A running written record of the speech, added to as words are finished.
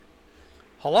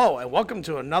Hello, and welcome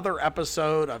to another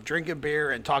episode of Drinking Beer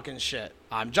and Talking Shit.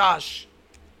 I'm Josh.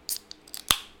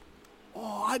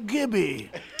 Oh, I'm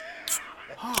Gibby.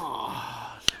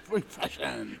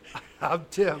 Refreshing. I'm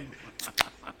Tim.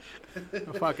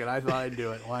 Fuck it, I thought I'd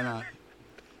do it. Why not?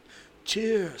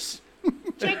 Cheers.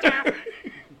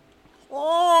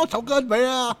 Oh, so good,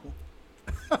 beer.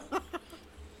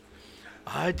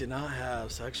 I did not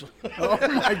have sexual... Oh,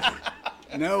 my...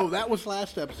 No, that was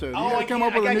last episode. You I gotta come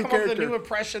up with a new character. Up with a new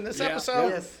impression this episode?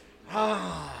 Yes.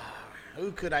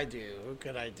 Who could I do?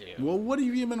 Well, what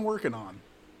have you been working on?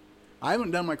 I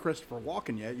haven't done my Christopher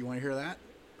Walken yet. You want to hear that?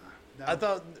 No. I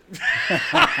thought...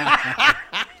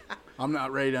 I'm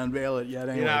not ready to unveil it yet.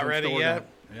 You're not ready yet?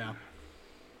 Yeah.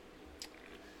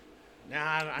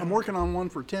 Nah, I'm working on one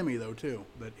for Timmy, though, too,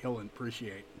 that he'll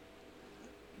appreciate.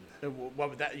 What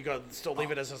would that? You gonna still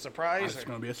leave it as a surprise? It's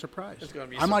going to be a surprise. It's gonna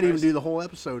be a I might even surprise. do the whole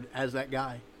episode as that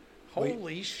guy.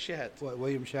 Holy shit! What,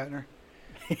 William Shatner?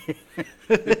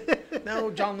 No,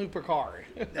 Jean-Luc Picard.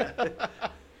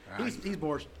 He's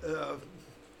more.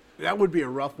 That would be a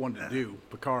rough one to do,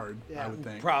 Picard, Yeah. I would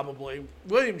think. Probably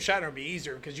William Shatner would be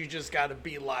easier because you just got to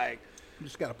be like, You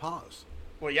just got to pause.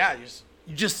 well, yeah,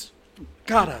 you just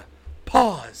gotta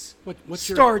pause. What's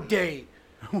your- Start date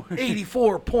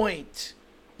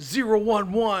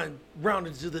 84.011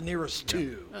 rounded to the nearest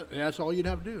two. That's all you'd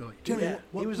have to do. Like, Timmy, Yeah.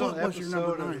 what He was what on an was your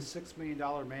number episode of 9? the $6 Million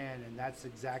Man, and that's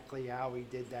exactly how he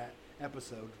did that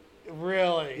episode.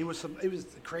 Really? He was the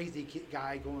crazy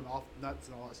guy going off nuts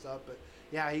and all that stuff, but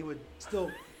yeah, he would still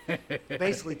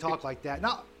basically talk like that.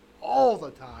 Not all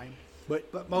the time,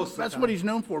 but most of the That's time. what he's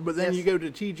known for. But then Yes. you go to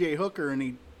T.J. Hooker and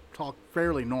he talked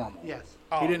fairly normal. Yes,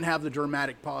 Oh. He didn't have the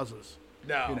dramatic pauses.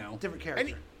 No. You know. different And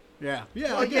character. Yeah.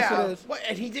 Yeah, Well, I guess yeah. it is. Well,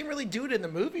 and he didn't really do it in the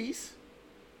movies.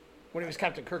 When he was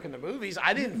Captain Kirk in the movies,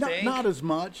 I didn't think. Not as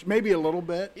much. Maybe a little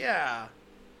bit. Yeah.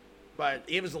 But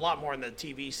it was a lot more in the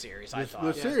TV series, I thought.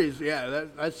 The series, yeah,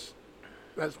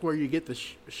 that's where you get the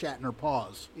Shatner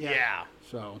pause. Yeah.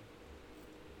 So.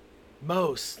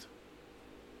 Most.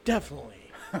 Definitely.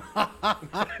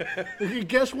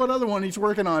 Guess what other one he's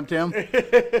working on, Tim? Wham.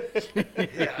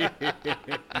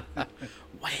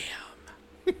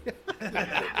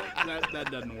 that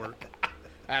doesn't work.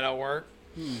 That don't work.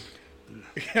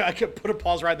 I could put a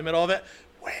pause right in the middle of it.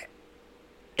 Wham.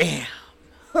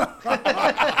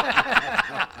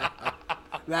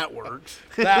 That works.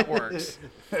 That works.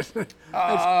 But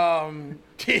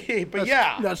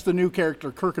yeah. That's the new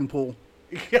character, Kirkenpool.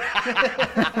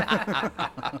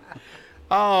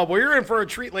 Oh, well, you're in for a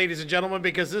treat, ladies and gentlemen,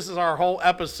 because this is our whole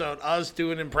episode, us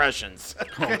doing impressions.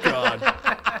 Oh God!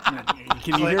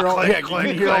 Can you hear all? Can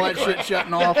you hear all that shit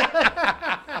shutting off?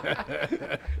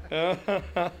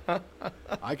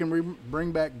 I can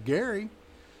bring back Gary.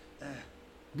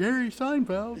 Gary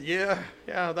Seinfeld. Yeah,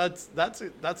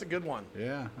 that's a good one.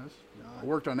 Yeah, I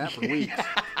worked on that for weeks.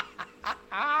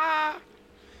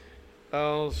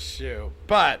 Oh shoot!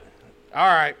 But all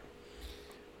right,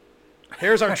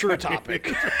 here's our true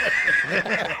topic.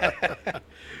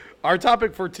 Our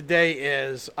topic for today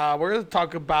is we're going to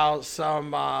talk about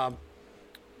some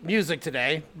music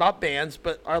today, about bands,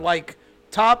 but are like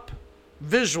top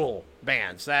visual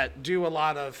bands that do a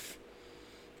lot of,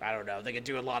 I don't know, they could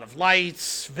do a lot of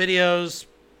lights, videos,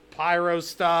 pyro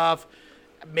stuff.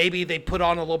 Maybe they put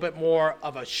on a little bit more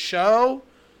of a show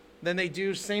than they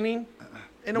do singing.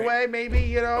 In a way, maybe,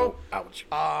 you know. Ouch.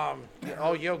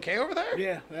 Oh, you okay over there?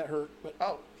 Yeah, that hurt, but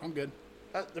Oh, I'm good.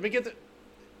 let me get the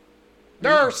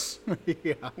nurse.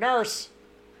 Yeah. Nurse,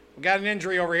 we got an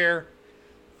injury over here.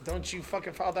 Don't you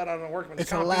fucking file that on a workman's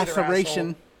It's a comp either,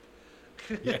 laceration.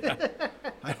 Yeah.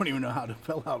 I don't even know how to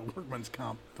fill out a workman's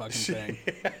comp fucking thing.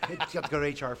 You have to go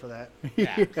to HR for that. asshole.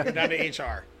 Yeah, go down to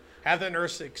HR. Have the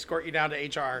nurse escort you down to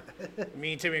HR.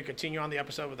 Me and Timmy will continue on the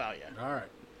episode without you. All right.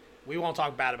 We won't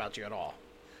talk bad about you at all.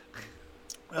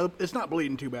 It's not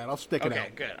bleeding too bad. I'll stick it Okay,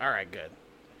 out. good. All right, good.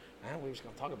 We were just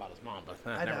going to talk about his mom, but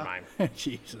I never know. mind.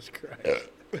 Jesus Christ.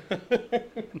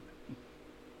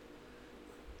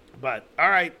 But, all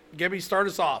right, Gibby, start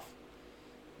us off.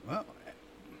 Well,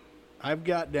 I've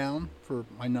got down for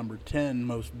my number 10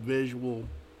 most visual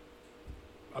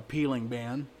appealing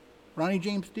band, Ronnie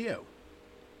James Dio.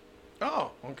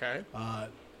 Oh, okay.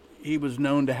 He was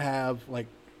known to have like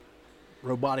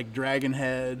robotic dragon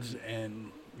heads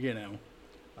and,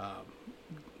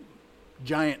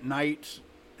 giant knights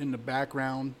in the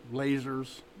background,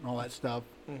 lasers, and all that stuff.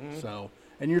 Mm-hmm. So,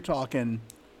 and you're talking,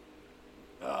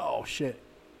 oh shit,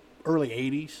 early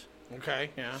 80s. Okay,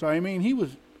 yeah. So, I mean, he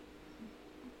was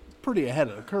pretty ahead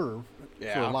of the curve for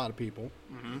Yeah. a lot of people.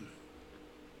 Mm-hmm.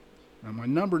 Now, my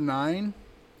number 9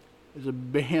 is a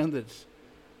band that's,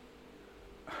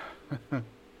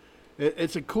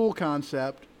 It's a cool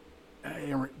concept.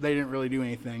 They didn't really do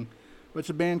anything. But it's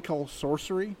a band called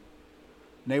Sorcery.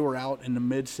 They were out in the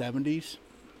mid-'70s.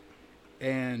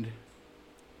 And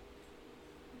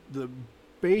the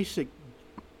basic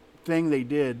thing they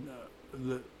did,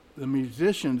 the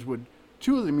musicians would,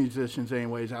 two of the musicians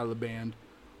anyways out of the band,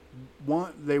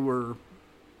 they were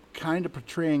kind of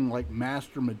portraying like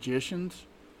master magicians.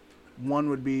 One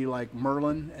would be like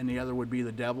Merlin and the other would be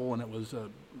the devil, and it was a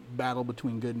battle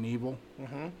between good and evil.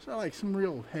 Mm-hmm. So like some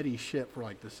real heady shit for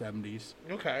like the 70s.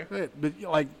 Okay. But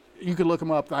like you could look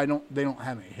them up. They don't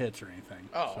have any hits or anything.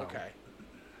 Oh, so. okay.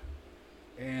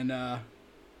 And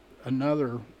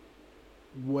another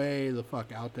way the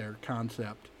fuck out there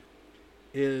concept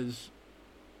is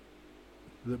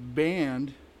the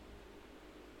band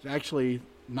is actually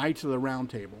Knights of the Round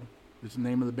Table is the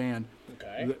name of the band.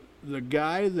 Okay. The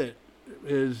guy that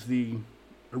is the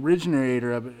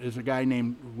originator of it is a guy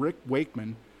named Rick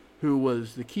Wakeman, who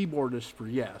was the keyboardist for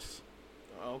Yes.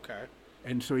 Okay.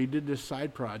 And so he did this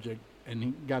side project and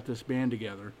he got this band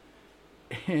together.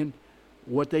 And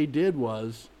what they did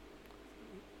was,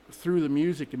 through the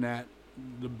music and that,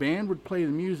 the band would play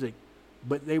the music,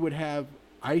 but they would have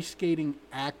ice skating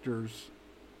actors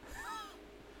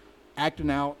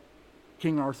acting out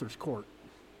King Arthur's court.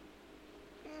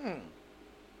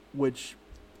 Which,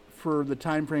 for the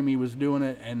time frame he was doing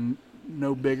it and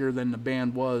no bigger than the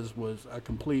band was a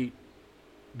complete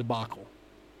debacle.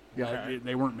 Yeah, Okay.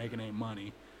 they weren't making any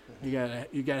money. You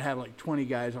gotta have like 20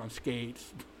 guys on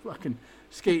skates, fucking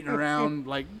skating around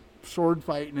like sword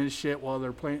fighting and shit while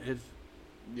they're playing.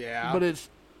 Yeah. But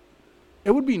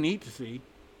it would be neat to see,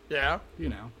 Yeah. you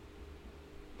know.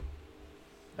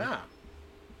 Yeah.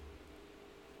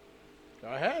 Go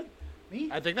ahead. Me?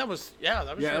 I think that was that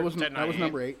was Yeah, your that was 1098.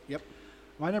 number 8. Yep.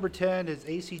 My number 10 is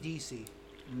AC/DC.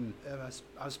 I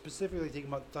was specifically thinking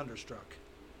about Thunderstruck.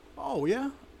 Oh yeah.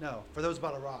 No, For Those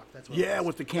About to Rock. That's what. it Yeah, was.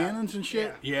 with the cannons and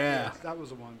shit. Yeah. that was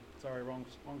the one. Sorry, wrong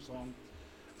song.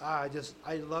 I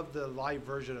love the live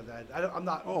version of that. I'm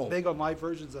not Oh. big on live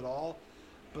versions at all,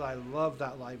 but I love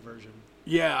that live version.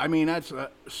 Yeah, I mean that's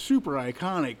super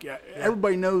iconic.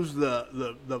 Everybody knows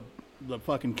the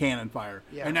fucking cannon fire,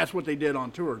 Yeah. and that's what they did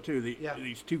on tour too. Yeah.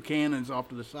 These two cannons off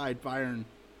to the side firing,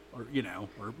 or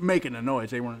making a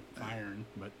noise. They weren't firing,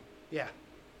 but Yeah,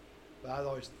 but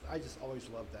I just always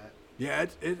loved that. yeah,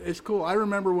 it's cool. I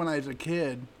remember when I was a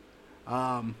kid,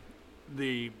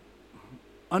 the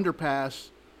underpass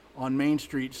on Main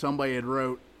Street, somebody had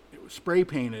wrote, it was spray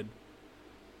painted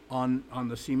on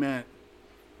the cement,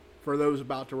 For Those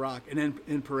About to Rock, and then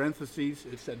in parentheses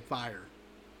it said fire.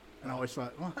 And I always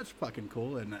thought, well, that's fucking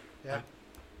cool, isn't it? Yeah.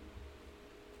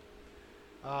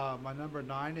 My number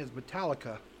 9 is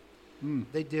Metallica.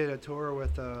 They did a tour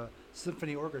with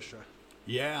Symphony Orchestra.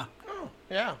 Yeah. Oh,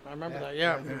 yeah, I remember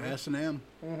Yeah. that. Yeah. S&M.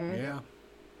 Yeah.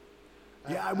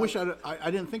 Yeah, I wish I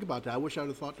didn't think about that. I wish I'd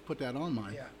have thought to put that on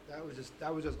mine. Yeah, that was just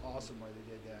awesome why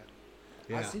they did that.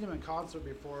 Yeah. I've seen them in concert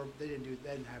before. They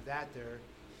didn't have that there,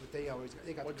 but they got Well,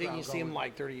 the didn't crowd you see him going.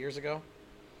 like 30 years ago?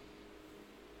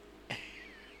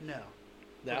 No.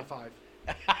 Yeah. 25.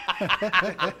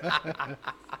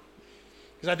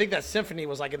 Because I think that symphony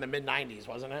was like in the mid 90s,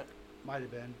 wasn't it? Might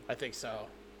have been. I think so.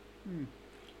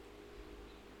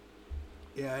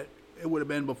 Yeah, it would have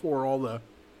been before all the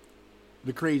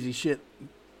crazy shit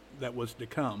that was to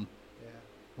come Yeah.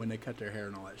 when they cut their hair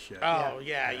and all that shit. Oh,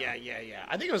 yeah.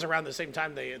 I think it was around the same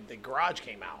time the Garage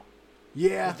came out.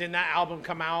 Yeah. Didn't that album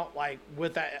come out like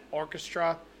with that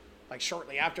orchestra, like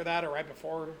shortly after that or right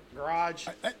before Garage?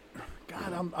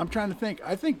 God, I'm trying to think.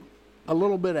 I think a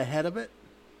little bit ahead of it,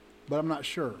 but I'm not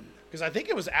sure. Because I think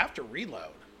it was after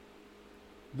Reload.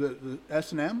 The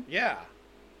S&M? Yeah.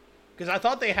 Because I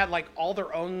thought they had like all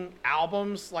their own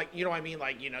albums, like, you know what I mean?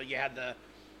 Like, you had the,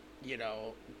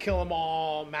 Kill 'Em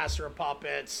All, Master of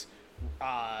Puppets,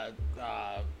 Ride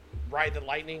the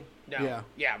Lightning. No.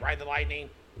 Yeah, Ride the Lightning,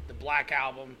 the Black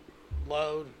Album,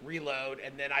 Load, Reload,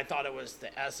 and then I thought it was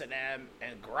the S&M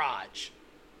and Garage.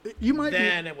 You might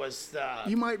Then it was the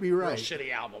You might be real right.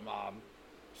 shitty album.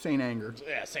 Saint Anger.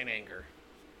 Yeah, Saint Anger.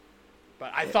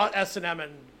 But I thought S&M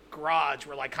and Garage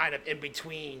were like kind of in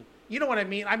between. You know what I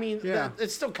mean? I mean, Yeah.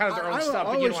 it's still kind of their own I stuff,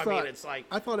 but you know always what I mean? thought- It's like,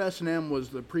 I thought S&M was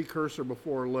the precursor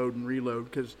before Load and Reload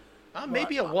because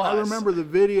maybe it was. I remember the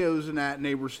videos and that, and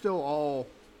they were still all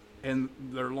in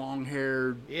their long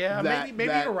hair. Yeah, maybe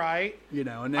you're right. And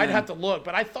then I'd have to look,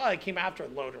 but I thought it came after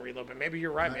Load and Reload, but maybe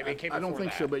you're right. Maybe it came I before don't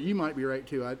think that. so, but you might be right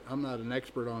too. I'm not an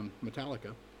expert on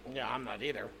Metallica. Yeah, I'm not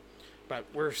either. But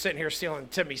we're sitting here stealing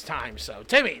Timmy's time, so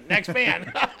Timmy, next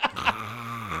band.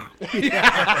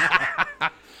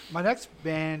 My next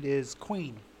band is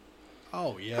Queen.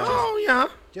 Oh yeah. Oh yeah.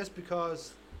 Just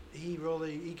because he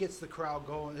gets the crowd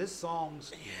going. His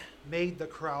songs made the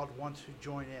crowd want to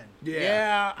join in.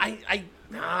 Yeah.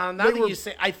 Now that you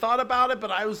say, I thought about it,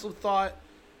 but I also thought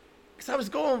because I was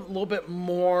going a little bit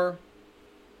more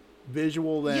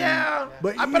visual than. Yeah.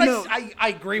 But I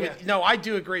agree with you. No, I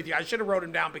do agree with you. I should have wrote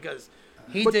him down because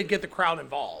he did get the crowd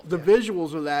involved. The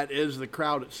visuals of that is the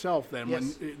crowd itself. Then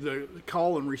Yes. when the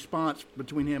call and response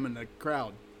between him and the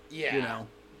crowd. Yeah. You know.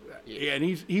 Yeah, and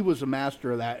he was a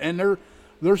master of that, and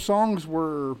their songs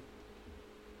were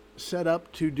set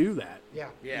up to do that. Yeah.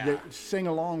 Yeah. They sing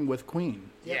along with Queen.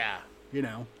 Yeah. You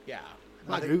know. Yeah.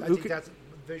 I Like, think, who could- that's the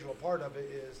visual part of it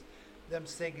is them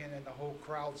singing and the whole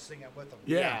crowd singing with them.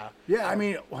 Yeah. Yeah. I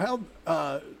mean, well,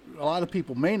 a lot of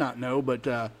people may not know, but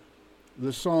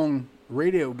the song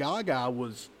Radio Gaga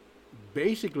was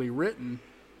basically written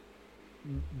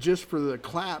just for the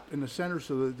clap in the center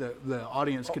so that the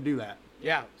audience could do that.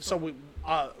 Yeah. So was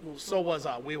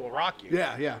We Will Rock You.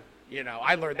 Yeah. Yeah. You know,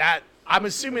 I learned that. I'm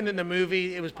assuming in the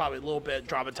movie it was probably a little bit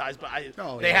dramatized, but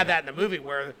they had that in the movie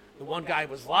where the one guy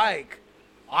was like,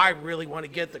 I really want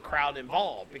to get the crowd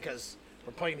involved because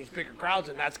we're playing these bigger crowds,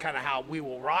 and that's kind of how We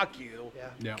Will Rock You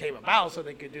Yeah. came about, so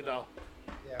they could do the,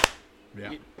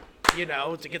 Yeah. you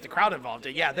know, to get the crowd involved.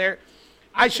 Yeah,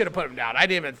 I should have put them down. I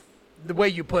didn't even, the way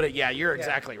you put it, yeah, you're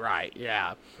exactly right.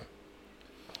 Yeah.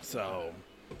 So,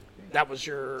 that was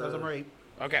your... Doesn't rate.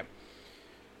 Okay.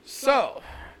 So,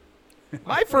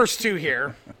 my first two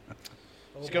here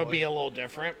is going to be a little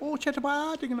different.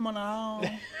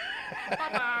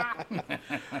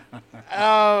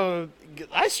 Oh,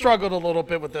 I struggled a little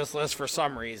bit with this list for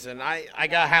some reason. I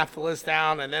got half the list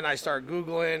down, and then I started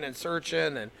Googling and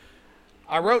searching, and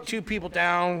I wrote two people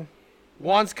down.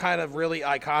 One's kind of really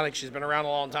iconic. She's been around a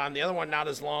long time. The other one, not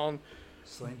as long.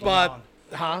 Celine But,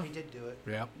 Dion. He did do it.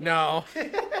 Yeah. No.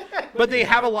 But they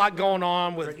have a lot going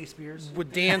on with Britney Spears.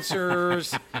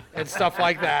 dancers and stuff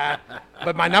like that.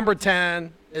 But my number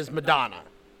 10 is Madonna.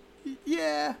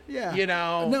 Yeah. Yeah. You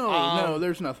know, No,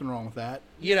 there's nothing wrong with that.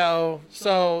 You know,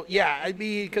 so yeah, I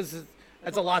mean, because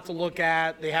that's a lot to look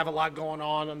at. They have a lot going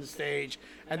on the stage,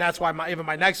 and that's why even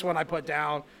my next one I put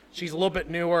down. She's a little bit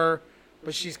newer,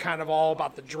 but she's kind of all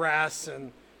about the dress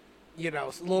and you know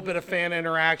a little bit of fan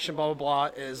interaction. Blah blah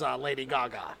blah. Is Lady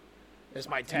Gaga? Is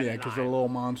my 10. Yeah, because they're little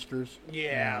monsters.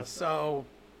 Yeah, so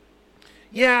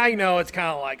yeah, I know it's kind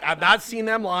of like I've not seen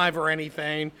them live or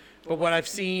anything, but what I've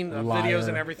seen of videos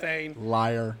and everything.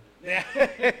 Liar.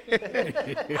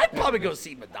 I'd probably go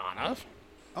see Madonna.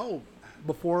 Oh,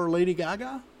 before Lady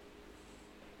Gaga?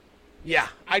 Yeah,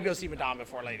 I'd go see Madonna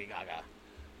before Lady Gaga.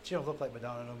 She don't look like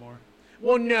Madonna no more.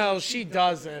 Well, no, she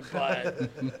doesn't,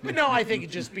 but no, I think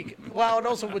it'd just be. Well, it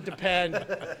also would depend.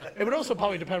 It would also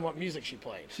probably depend what music she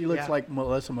played. She looks Yeah. like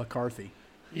Melissa McCarthy.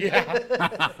 Yeah.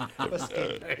 But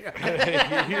skinny.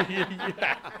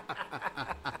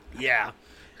 Yeah.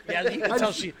 Yeah, you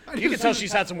can tell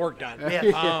she's had some work done.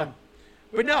 Yeah.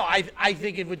 But no, I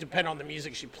think it would depend on the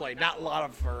music she played. Not a lot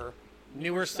of her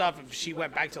newer stuff. If she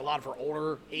went back to a lot of her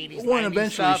older 80s, Well, 90s eventually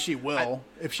stuff, she will.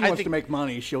 If she I wants think- to make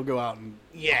money, she'll go out and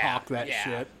hawk that yeah.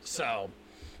 shit. So,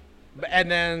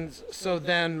 and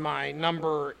then my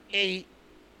number 8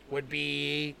 would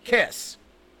be Kiss.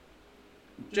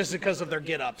 Just because of their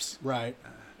get-ups Right.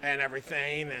 and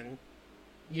everything, and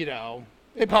you know,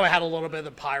 they probably had a little bit of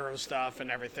the pyro stuff and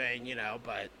everything, you know,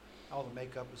 but All the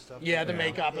makeup and stuff. yeah, the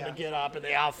makeup and the get-up and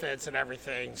the outfits and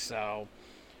everything. So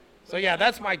yeah,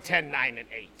 that's my 10, 9, and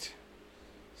 8.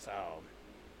 So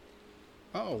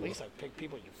Oh. at least I picked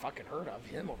people you fucking heard of.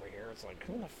 Him over here, it's like,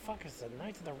 who the fuck is the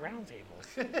Knights of the Round Table?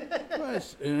 Well,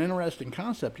 it's an interesting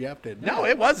concept, you have to admit. No,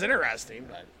 it was interesting,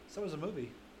 but So was a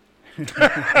movie. Yeah,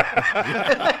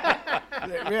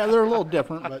 they're a little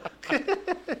different, but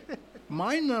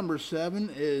my number 7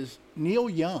 is Neil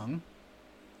Young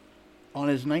on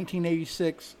his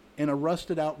 1986 In a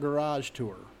Rusted Out Garage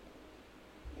tour.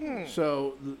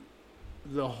 So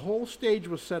the whole stage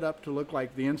was set up to look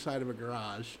like the inside of a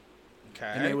garage,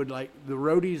 okay. and they would the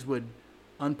roadies would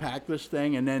unpack this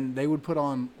thing, and then they would put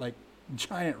on like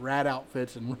giant rat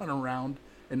outfits and run around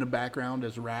in the background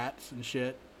as rats and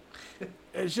shit.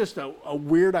 It's just a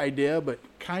weird idea, but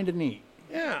kind of neat.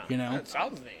 Yeah, You know? that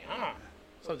sounds neat, huh?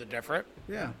 Something different.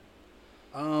 Yeah.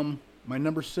 My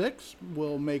number 6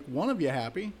 will make one of you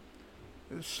happy.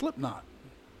 It's Slipknot.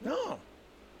 No.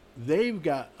 They've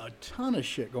got a ton of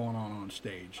shit going on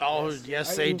stage. Oh,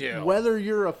 yes, they do. Whether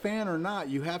you're a fan or not,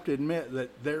 you have to admit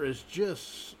that there is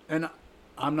just, and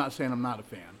I'm not saying I'm not a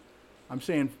fan. I'm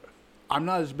saying I'm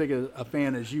not as big a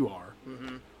fan as you are,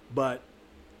 but,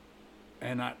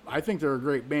 and I think they're a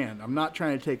great band. I'm not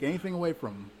trying to take anything away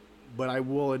from them, but I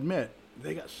will admit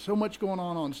they got so much going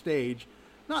on stage.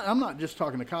 I'm not just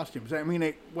talking the costumes. I mean,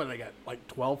 they got like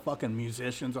 12 fucking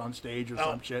musicians on stage or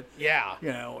some shit. Yeah.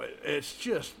 You know, it's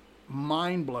just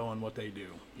mind blowing what they do.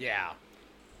 Yeah.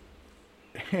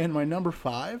 And my number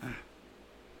 5,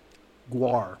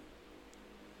 Gwar.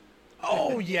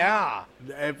 Oh, yeah.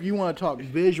 If you want to talk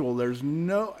visual,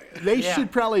 they Yeah.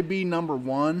 should probably be number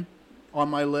 1 on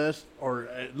my list, or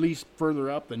at least further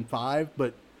up than 5,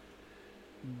 but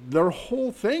their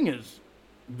whole thing is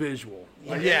visual.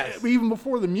 Like, Yes. even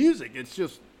before the music, it's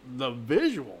just the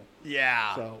visual.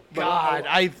 Yeah. So, but God,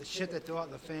 The shit they throw out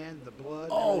in the fan, the blood.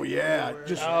 Oh, everything yeah, everywhere.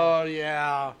 just- Oh,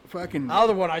 yeah. fucking,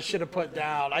 Another one I should have put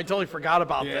down. I totally forgot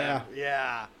about Yeah. that.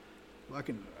 Yeah.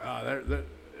 fucking, I'm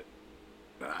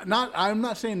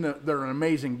not saying that they're an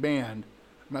amazing band.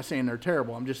 I'm not saying they're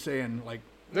terrible. I'm just saying, like,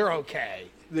 They're okay.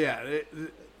 yeah, Their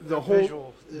the whole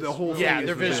visual is whole really Yeah, thing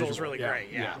their is visual's visual. really great.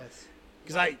 Yeah. Yes.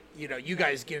 Because you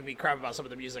guys give me crap about some of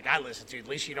the music I listen to. At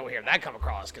least you don't hear that come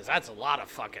across, because that's a lot of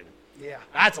fucking. Yeah.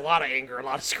 That's a lot of anger, a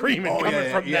lot of screaming coming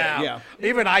yeah, from yeah, them. yeah.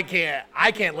 Even I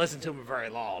can't listen to them very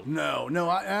long. No,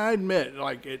 I admit,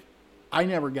 like I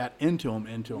never got into them,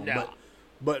 No.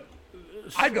 but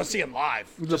I'd go see them live.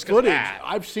 the just 'cause of footage, that.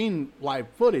 I've seen live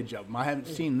footage of them. I haven't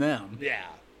seen them, Yeah.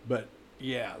 but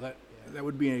yeah, that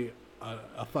would be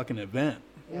a fucking event.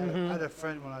 Yeah, I had a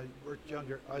friend when I worked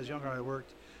younger. I was younger and I worked.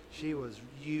 She was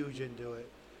huge into it.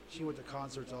 She went to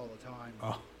concerts all the time.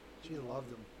 Oh. She loved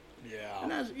them.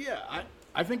 And Yeah.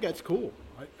 I think that's cool.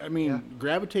 I mean, Yeah.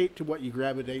 gravitate to what you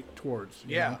gravitate towards.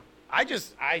 you Yeah. know? I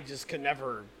just could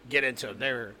never get into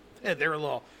them. They're a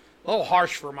little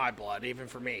harsh for my blood, even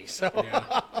for me. So,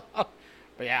 Yeah. but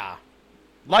yeah,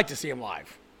 like to see them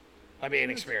live. That'd be an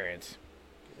experience.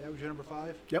 That was your number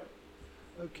 5? Yep.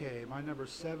 Okay, my number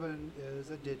 7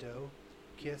 is a ditto.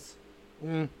 Kiss.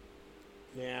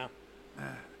 Yeah.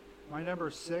 My number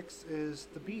 6 is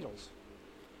the Beatles.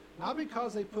 Not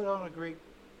because they put on a great,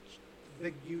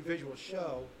 big, huge visual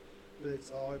show, but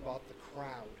it's all about the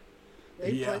crowd.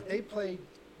 They played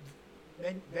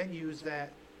venues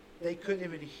that they couldn't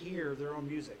even hear their own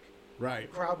music. Right.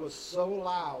 The crowd was so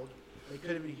loud they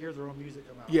couldn't even hear their own music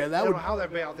come out. Yeah, that I don't would- know how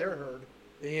that out there heard.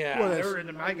 Yeah. Well, They that's- were in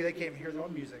the mic, they can't even hear their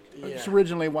own music. It's Yeah.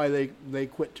 originally why they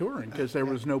quit touring, because there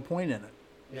was no point in it.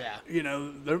 Yeah. You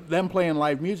know, them playing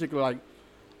live music, like,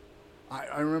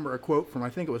 I remember a quote from, I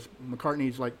think it was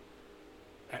McCartney's, like,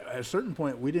 at a certain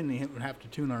point, we didn't even have to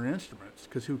tune our instruments,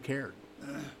 because who cared?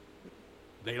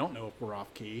 They don't know if we're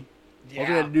off key. All they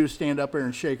had to do is stand up there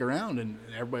and shake around, and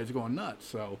everybody's going nuts,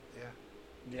 so. Yeah.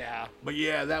 Yeah. But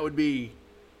yeah, that would be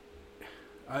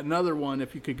another one,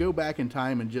 if you could go back in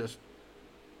time and just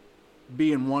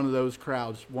be in one of those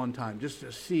crowds one time, just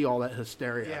to see all that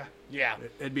hysteria. Yeah. Yeah.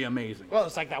 It'd be amazing. Well,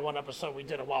 it's like that one episode we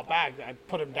did a while back. I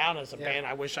put him down as a Yeah. band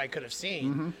I wish I could have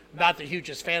seen. Not the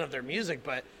hugest fan of their music,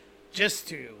 but just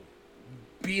to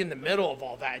be in the middle of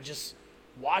all that, just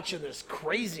watching this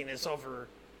craziness over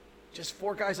just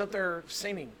 4 guys up there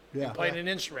singing Yeah. and playing an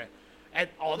instrument. And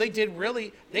all they did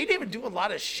really, they didn't even do a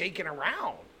lot of shaking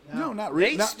around. No, not They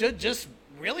really.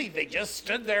 they just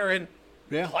stood there and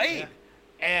Yeah. played.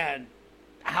 And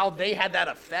how they had that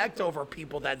effect over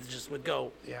people that just would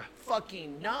go Yeah.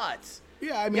 fucking nuts.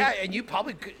 Yeah, I mean, Yeah, and you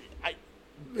probably could.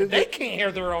 If they can't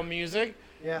hear their own music.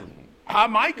 Yeah. How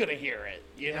am I gonna hear it?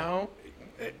 You know?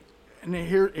 and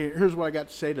here's what I got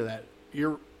to say to that.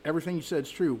 Everything you said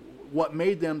is true. What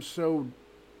made them so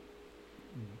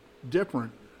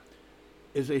different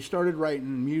is they started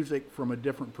writing music from a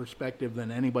different perspective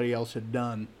than anybody else had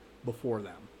done before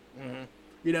them.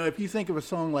 You know, if you think of a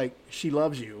song like "She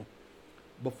Loves You,"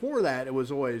 before that it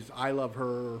was always "I Love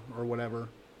Her" or whatever.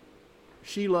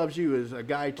 "She Loves You" is a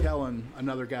guy telling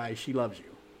another guy she loves you.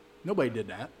 Nobody did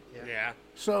that. Yeah.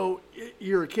 So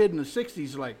you're a kid in the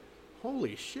 '60s, like,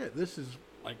 holy shit, this is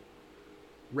like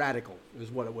radical,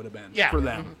 is what it would have been Yeah. for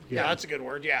them. Yeah, that's a good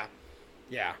word. Yeah.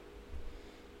 Yeah.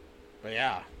 But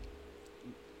yeah.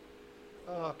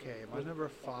 Okay, my number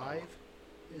 5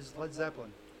 is Led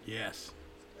Zeppelin. Yes.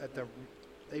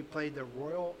 They played the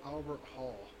Royal Albert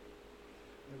Hall.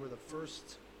 They were the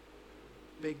first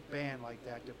big band like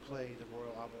that to play the Royal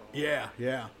Albert Hall. Yeah.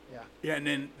 Yeah. Yeah, and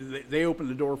then they opened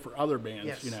the door for other bands,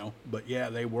 Yes. you know. But yeah,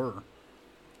 they were.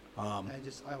 I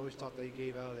always thought they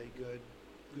gave out a good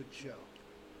show.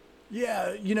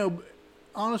 Yeah, you know,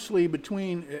 honestly,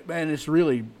 and it's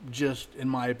really just, in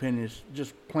my opinion, it's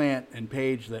just Plant and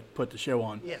Page that put the show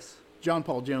on. Yes. John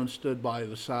Paul Jones stood by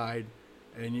the side,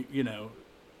 and you know,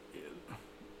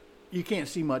 you can't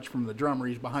see much from the drummer.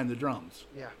 He's behind the drums.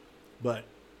 Yeah. But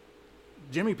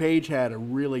Jimmy Page had a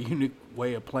really unique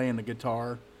way of playing the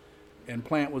guitar, and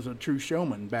Plant was a true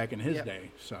showman back in his Yep.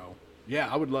 day. So yeah,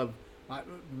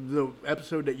 The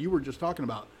episode that you were just talking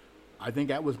about, I think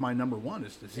that was my number one,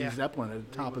 is to see Yeah. Zeppelin at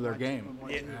the top of their game.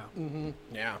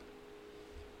 Yeah.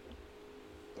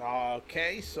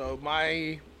 Okay, so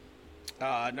my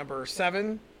number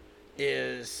 7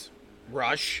 is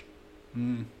Rush.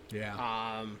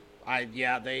 Yeah.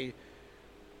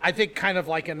 I think kind of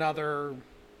like another,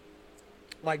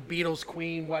 like Beatles,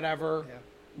 Queen, whatever. Yeah.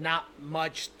 Not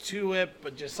much to it,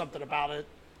 but just something about it.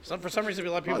 So for some reason,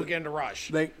 we let people get into Rush.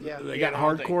 they Yeah. they Yeah, got I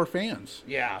don't hardcore fans.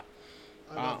 Yeah.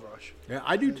 I love Rush. Yeah,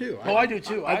 I do too. Oh, I do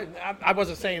too. I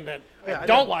wasn't saying that Yeah, I I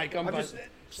don't know. like them, I'm but just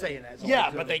saying that.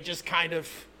 yeah, but they just kind of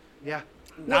Yeah.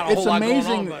 not a It's whole lot going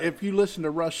amazing on. But if you listen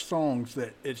to Rush songs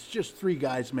that it's just 3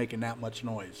 guys making that much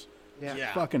noise. Yeah.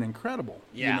 Yeah. Fucking incredible.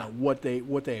 Yeah. You know what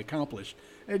they accomplished.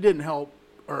 It didn't help,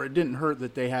 or it didn't hurt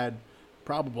that they had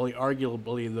probably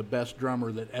arguably the best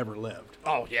drummer that ever lived.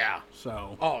 oh yeah,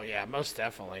 So oh yeah, most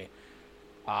definitely.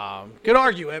 Could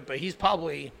argue it, but he's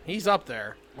up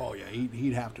there. oh yeah,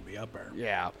 he'd have to be up there.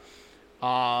 Yeah.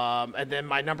 And then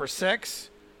my number 6,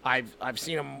 I've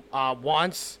seen him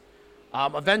once.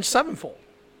 Avenged Sevenfold.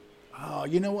 Oh,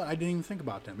 you know what? I didn't even think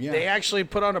about them. Yeah. They actually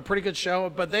put on a pretty good show,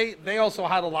 but they also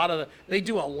had a lot of they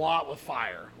do a lot with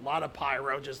fire, a lot of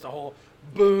pyro, just the whole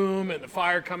boom and the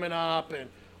fire coming up and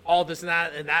all this and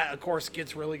that of course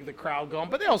gets really the crowd going.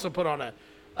 But they also put on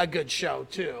a good show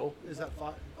too. Is that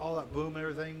all that boom and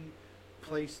everything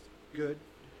placed good?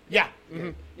 Yeah,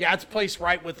 yeah, it's placed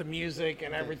right with the music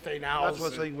and everything else. That's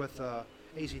what's the thing with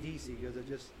AC/DC, because it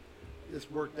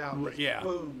just worked out. Just Yeah.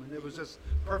 Boom, and it was just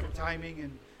perfect timing,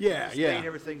 and Yeah, it just yeah. made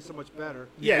everything so much better.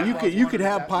 Yeah, you Plus could one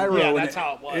have that- pyro. Yeah, and that's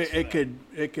how it was for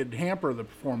It could hamper the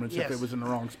performance if Yes. it was in the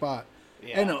wrong spot.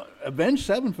 Yeah. And Avenged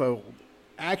Sevenfold,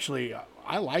 actually,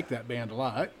 I like that band a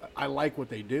lot. I like what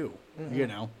they do. You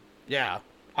know. Yeah,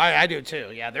 I do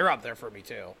too. Yeah, they're up there for me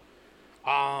too.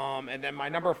 And then my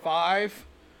number 5,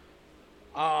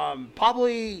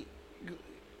 probably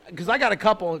because I got a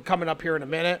couple coming up here in a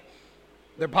minute.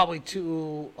 They're probably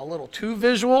a little too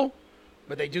visual,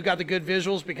 but they do got the good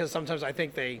visuals because sometimes I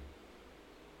think they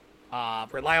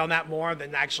rely on that more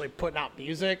than actually putting out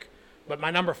music. But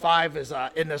my number 5 is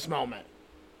In This Moment.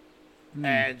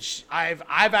 And I've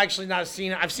actually not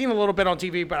seen it. I've seen a little bit on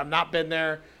TV, but I've not been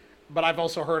there. But I've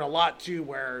also heard a lot too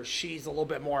where she's a little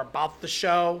bit more about the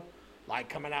show, like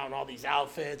coming out in all these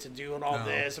outfits and doing all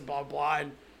this and blah blah.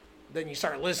 And then you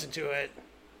start listening to it,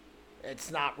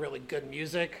 it's not really good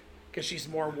music because she's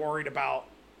more worried about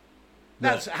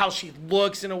that's how she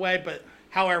looks in a way, but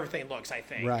how everything looks, I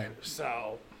think. Right.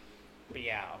 So, but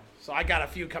yeah. So I got a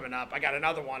few coming up. I got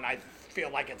another one. I feel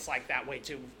like it's like that way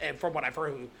too. And from what I've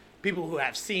heard, people who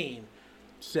have seen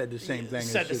Said the same thing.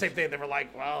 said It's the just- same thing. They were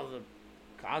like, well, the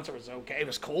concert was okay. It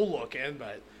was cool looking,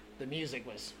 but the music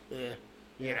was,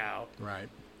 you know. Right.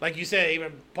 Like you said,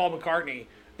 even Paul McCartney,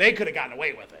 they could have gotten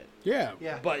away with it. Yeah.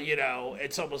 Yeah. But, you know,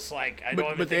 it's almost like, I don't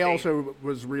even But they think also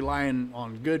was relying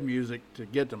on good music to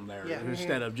get them there Yeah.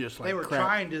 instead of just like They were crap.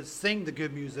 trying to sing the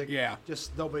good music. Yeah.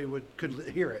 Just nobody could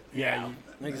hear it. Yeah.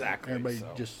 exactly. Everybody so.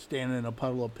 just standing in a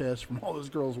puddle of piss from all those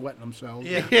girls wetting themselves.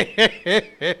 Yeah.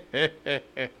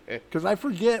 Because I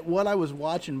forget what I was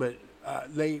watching, but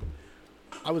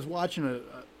I was watching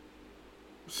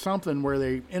something where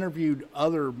they interviewed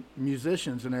other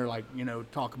musicians, and they're like, you know,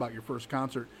 talk about your first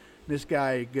concert. This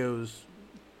guy goes,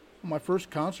 my first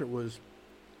concert was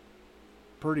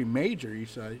pretty major. He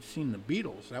said, I'd seen the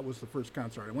Beatles. That was the first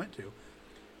concert I went to.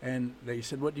 And they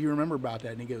said, what do you remember about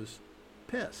that? And he goes,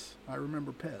 piss. I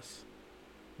remember piss.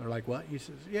 They're like, what? He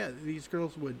says, yeah, these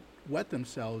girls would wet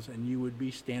themselves and you would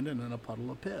be standing in a puddle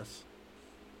of piss.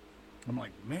 I'm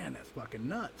like, man, that's fucking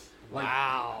nuts. Like,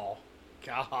 Wow.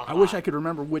 God. I wish I could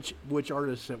remember which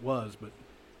artist it was, but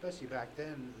Especially back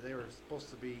then, they were supposed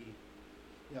to be,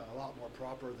 you know, a lot more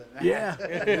proper than that. yeah,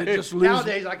 they just lose.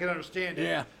 Nowadays, I can understand it.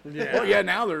 Yeah. Yeah. Well, yeah,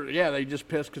 now they just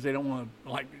piss because they don't want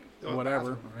to, like, Oh,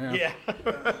 whatever. Yeah.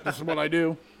 Yeah. This is what I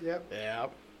do. Yep. Yeah.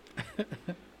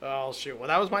 Oh, shoot. Well,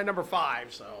 that was my number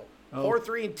 5, so. 4,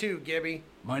 3, and 2, Gibby.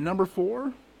 My number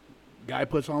 4, guy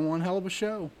puts on one hell of a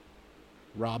show.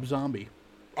 Rob Zombie.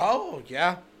 Oh,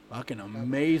 yeah. Fucking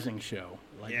amazing show.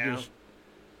 Like, Yeah. just,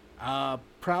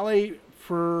 probably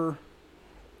for,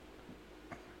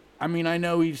 I mean, I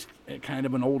know he's kind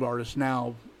of an old artist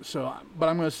now, so, but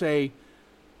I'm going to say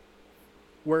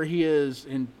where he is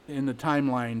in the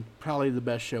timeline, probably the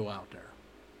best show out there.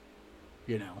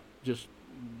 You know, just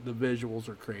the visuals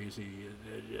are crazy.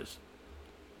 It just,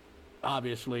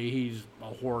 obviously he's a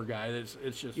horror guy. It's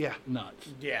just Yeah. nuts.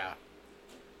 Yeah.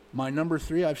 My number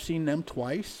 3, I've seen them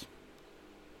twice.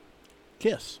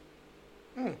 Kiss.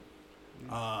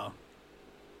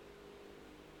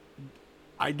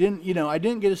 I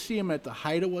didn't get to see them at the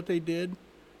height of what they did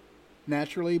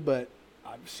naturally, but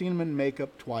I've seen them in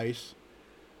makeup twice.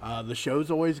 The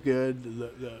show's always good.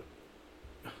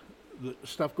 The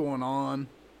stuff going on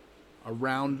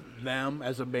around them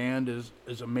as a band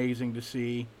is amazing to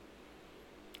see,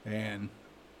 and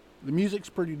the music's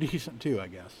pretty decent too, I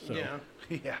guess. So Yeah.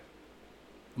 Yeah.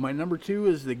 my number 2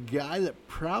 is the guy that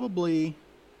probably,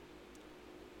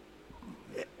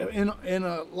 in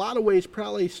a lot of ways,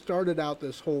 probably started out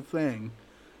this whole thing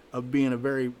of being a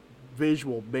very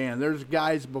visual band. There's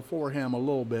guys before him a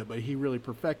little bit, but he really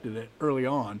perfected it early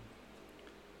on.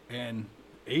 And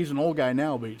he's an old guy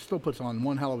now, but he still puts on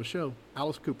one hell of a show.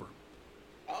 Alice Cooper.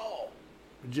 Oh.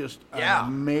 Just Yeah.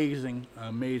 an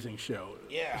amazing show.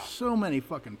 Yeah. So many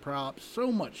fucking props,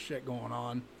 so much shit going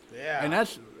on. Yeah.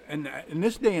 And in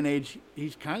this day and age,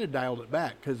 he's kind of dialed it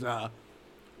back, because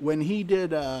when he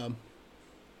did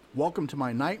Welcome to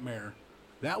My Nightmare,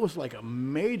 that was like a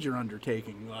major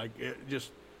undertaking. Like,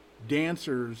 just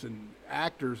dancers and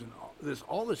actors and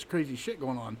all this crazy shit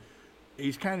going on.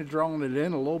 He's kind of drawing it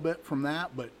in a little bit from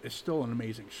that, but it's still an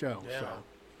amazing show. Yeah. So,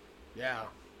 Yeah.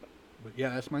 but yeah,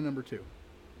 that's my number 2.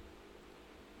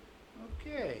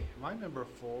 Okay. My number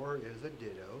 4 is a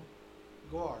ditto.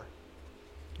 Guar.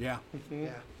 Yeah. Mm-hmm.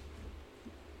 Yeah.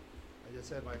 I just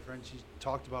had my friend, she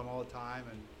talked about them all the time,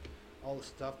 and all the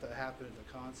stuff that happened at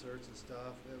the concerts and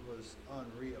stuff, it was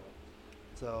unreal.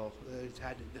 So it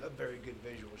had a very good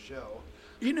visual show.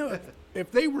 You know,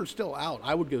 if they were still out,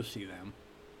 I would go see them.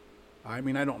 I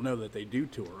mean, I don't know that they do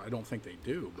tour. I don't think they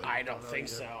do. But I don't think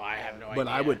so. I have no but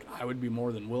idea. I would be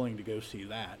more than willing to go see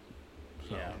that.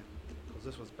 So. Yeah. Because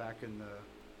this was back in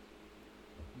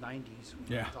the 90s when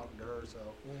Yeah. I was talking to her, so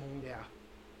Mhm. yeah.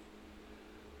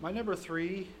 My number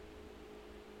 3,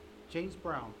 James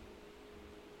Brown.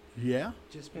 Yeah.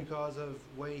 Just because of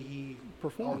the way he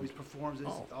Performed. always performs,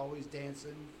 Oh. always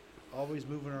dancing, always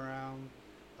moving around.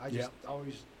 I Yeah. just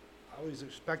always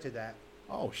expected that.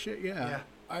 Oh shit, yeah.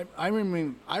 Yeah. I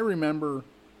remember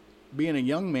being a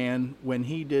young man when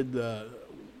he did the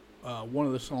one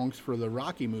of the songs for the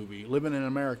Rocky movie, Living in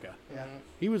America. Yeah.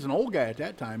 He was an old guy at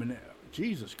that time, and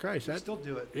Jesus Christ, I that still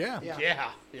do it. yeah. Yeah.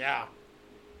 Yeah. Yeah.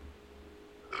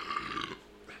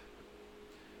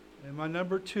 And my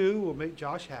number 2 will make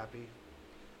Josh happy.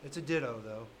 It's a ditto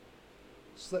though.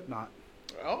 Slipknot.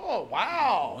 Oh,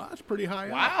 wow. Well, that's pretty high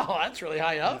up. Wow, that's really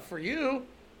high up for you.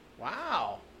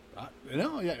 Wow.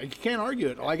 Yeah, you can't argue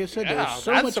it. Like I said, Yeah, there's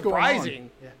so that's much surprising.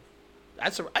 Yeah.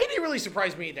 It didn't really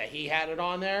surprise me that he had it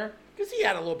on there, because he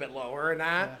had a little bit lower in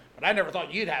that. Yeah. But I never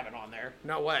thought you'd have it on there.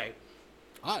 No way.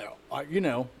 going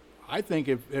on. I think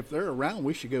if they're around,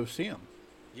 we should go see them.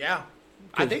 Yeah.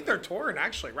 I think they're touring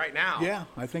actually right now. Yeah,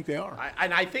 I think they are.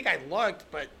 I think I looked,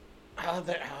 but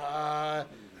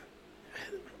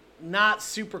not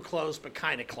super close, but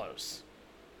kind of close.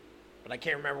 But I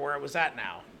can't remember where it was at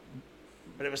now.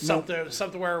 But it was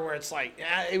something where it's like,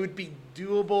 it would be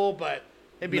doable, but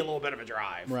it'd be a little bit of a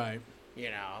drive. Right.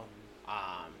 You know.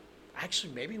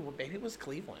 Actually, maybe it was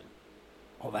Cleveland.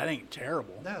 Oh, that ain't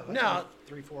terrible. No. No.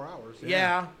 Like 3-4 hours.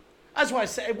 Yeah. That's why I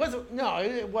said it wasn't. No,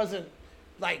 it wasn't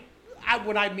like.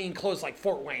 When I mean close, like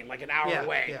Fort Wayne, like an hour Yeah,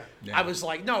 away. yeah. I was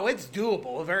like, no, it's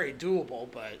doable, very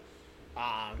doable, but.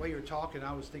 The way you were talking,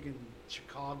 I was thinking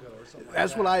Chicago or something like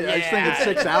That's that. what I was thinking. Yeah.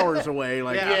 6 hours away.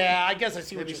 Like, Yeah, I guess I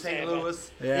see what Maybe you're St. saying.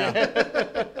 Louis.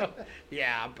 yeah.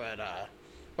 Yeah,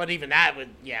 but even that would,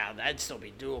 that'd still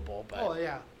be doable. But Oh,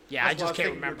 yeah. Yeah, I That's why just was can't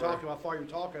thinking remember. You were talking about how far you were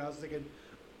talking. I was thinking,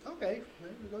 okay,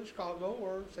 maybe we go to Chicago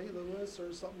or St. Louis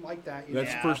or something like that. You That's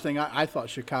know? Yeah. the first thing I thought.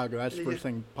 Chicago. That's the Yeah. first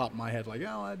thing popped in my head. Like,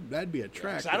 oh, that'd be a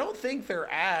trek. 'cause I don't think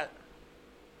they're at.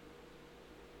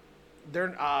 They're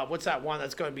what's that one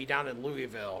that's going to be down in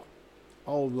Louisville?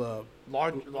 Oh, the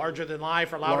Larger than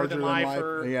life or louder than life?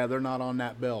 Or Yeah, they're not on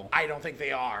that bill. I don't think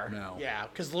they are. No. Yeah,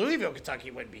 because Louisville,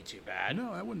 Kentucky wouldn't be too bad.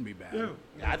 No, that wouldn't be bad. Yeah,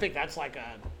 I think that's like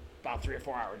about 3 or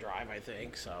 4 hour drive, I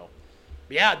think. So,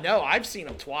 yeah, no, I've seen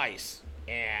them twice,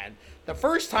 and the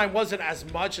first time wasn't as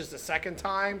much as the second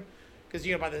time, because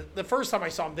by the first time I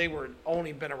saw them, they were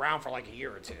only been around for like a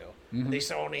year or two. They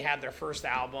still only had their first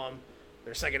album,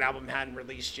 their second album hadn't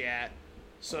released yet,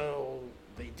 so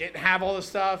they didn't have all the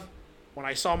stuff. When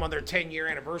I saw them on their 10-year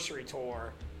anniversary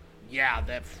tour,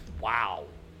 wow.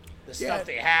 The stuff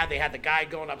they had the guy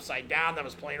going upside down that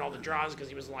was playing all the drums because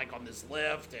he was like on this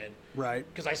lift, and Right.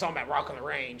 because I saw him at Rock on the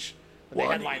Range when Well,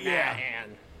 they headlined yeah. that,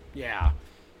 and yeah,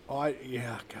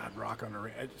 Yeah, God, Rock on the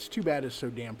Range. It's too bad it's so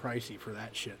damn pricey for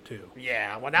that shit too.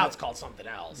 Yeah, well now it's called something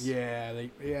else. Yeah,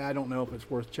 I don't know if it's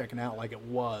worth checking out like it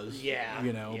was. Yeah.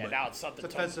 you know. Yeah, but now it's something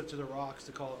It's totally. offensive to the Rocks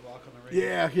to call it Rock on the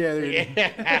Range.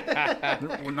 Yeah.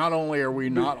 Well, not only are we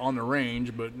not on the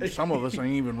range, but some of us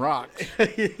ain't even rocks.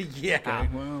 Yeah. Okay,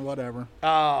 well, whatever.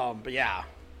 But yeah.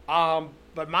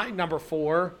 But my number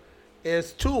 4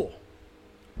 is Tool.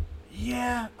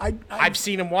 Yeah, I've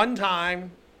seen them one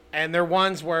time, and they're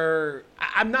ones where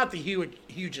I'm not the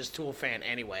hugest Tool fan,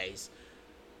 anyways.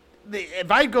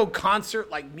 If I go concert,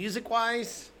 like music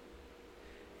wise,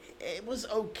 it was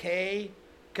okay.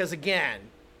 Because again,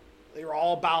 they were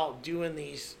all about doing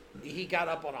these. He got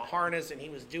up on a harness and he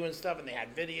was doing stuff, and they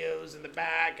had videos in the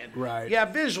back. And Right. yeah,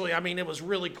 visually, I mean, it was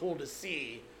really cool to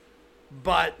see.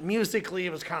 But musically,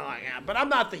 it was kind of like, yeah. But I'm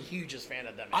not the hugest fan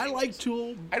of them. I anyways. like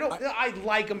Tool. I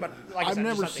like them, but like I I've said,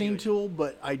 never just not the seen hugest. Tool,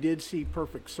 but I did see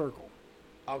Perfect Circle.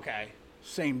 Okay.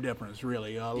 Same difference,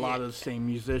 really. A lot of the same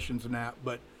musicians and that,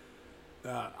 but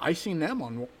I seen them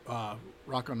on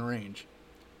Rock on the Range,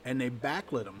 and they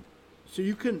backlit them, so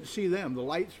you couldn't see them. The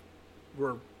lights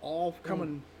were all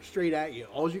coming straight at you.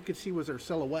 All you could see was their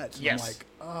silhouettes. And Yes. I'm like,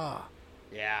 ah,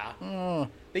 Yeah.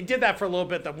 They did that for a little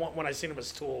bit. The one when I seen them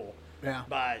was Tool. yeah,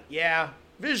 But yeah,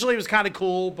 visually it was kind of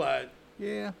cool. But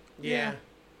yeah, yeah.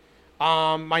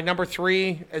 My number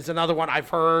 3 is another one I've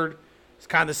heard. It's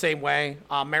kind of the same way.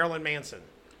 Marilyn Manson.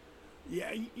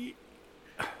 yeah.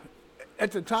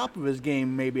 At the top of his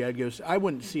game, maybe I'd go. I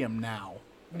wouldn't see him now.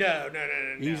 No.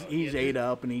 He's Yeah, ate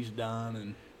up and he's done,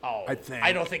 and Oh,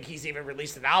 I don't think he's even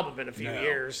released an album in a few No,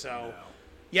 years. So, no.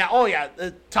 yeah. Oh, yeah.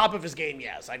 The top of his game,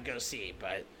 yes, I'd go see,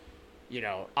 but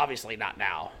obviously not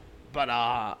now. But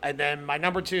and then my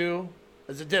number 2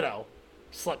 is a ditto,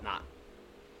 Slipknot.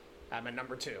 I'm at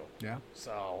number 2. Yeah.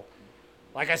 So,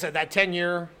 like I said, that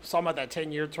 10-year, saw them at that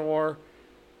 10-year tour.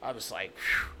 I was like,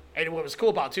 phew. And what was cool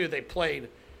about it, too, they played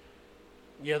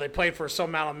for some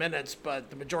amount of minutes, but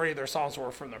the majority of their songs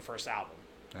were from their first album.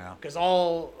 Yeah. Because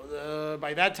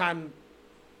by that time,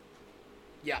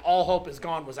 All Hope Is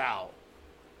Gone was out.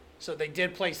 So they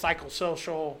did play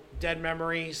Psychosocial, Dead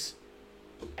Memories,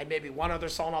 and maybe one other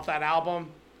song off that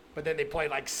album. But then they played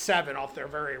like 7 off their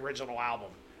very original album.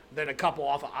 Then a couple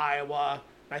off of Iowa.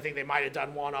 I think they might have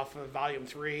done one off of Volume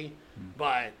 3.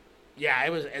 But yeah, it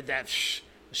was that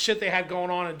shit they had going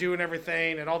on and doing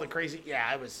everything and all the crazy.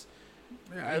 Yeah, it was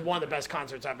one of the best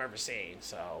concerts I've ever seen.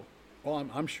 So. Well,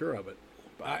 I'm sure of it.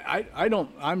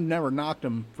 I've never knocked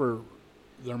them for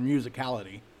their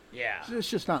musicality. Yeah. It's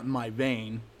just not in my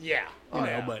vein, Yeah. you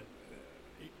know. But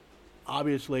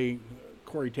obviously,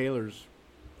 Corey Taylor's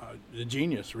a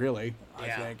genius, really. Yeah.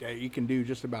 I think he can do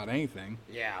just about anything.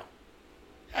 Yeah.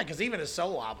 Yeah, because even his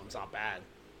solo album's not bad.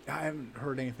 I haven't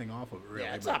heard anything off of it, really.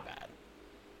 Yeah, it's but- not bad.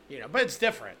 But it's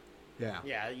different. Yeah.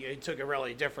 Yeah, he took a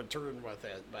really different turn with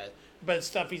it, but it's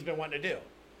stuff he's been wanting to do.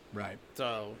 Right.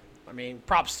 So, I mean,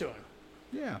 props to him.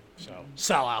 Yeah. So,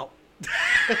 sell out.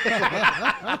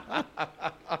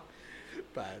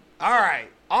 But, all right,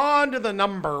 on to the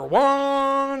number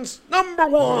ones. Number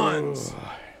ones.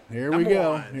 Here we Number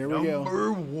go. one. Here we go.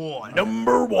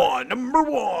 Number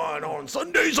one on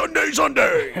Sunday.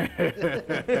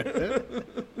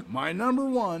 My number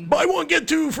one. Buy one, get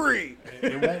 2 free.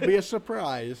 It won't be a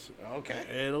surprise. Okay.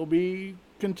 It'll be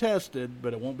contested,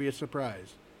 but it won't be a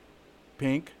surprise.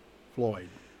 Pink Floyd.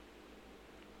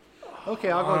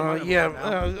 Okay, I'll go to my number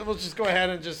one now. We'll just go ahead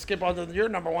and just skip on to your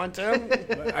number 1, Tim.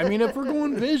 I mean, if we're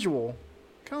going visual,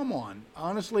 come on.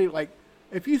 Honestly, like,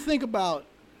 if you think about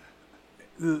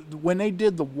when they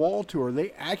did the wall tour,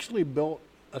 they actually built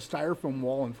a styrofoam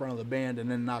wall in front of the band and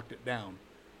then knocked it down.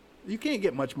 You can't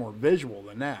get much more visual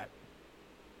than that.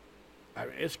 I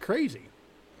mean, it's crazy.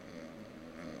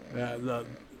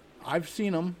 I've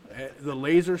seen them. The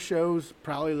laser show's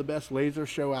probably the best laser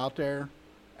show out there.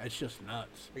 It's just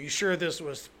nuts. Are you sure this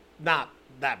was not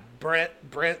that Brent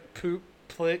Poop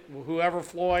Plick, whoever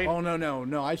Floyd? Oh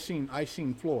no! I seen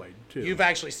Floyd too. You've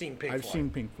actually seen Pink I've Floyd. seen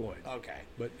Pink Floyd. Okay.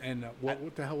 But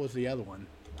what the hell was the other one?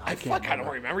 I don't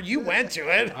remember. You went to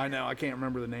it. I know. I can't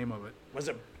remember the name of it.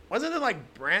 Wasn't it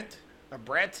like Brett? Or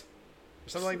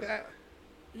something like that?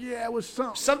 Yeah, it was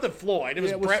Something Floyd. It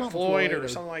was Yeah, it was Brett something Floyd Floyd or or-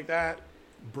 something like that.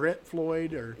 Brett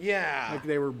Floyd or Yeah. like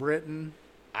they were Britain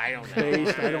I don't know.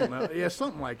 based. I don't know. Yeah,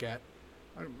 something like that.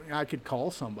 I could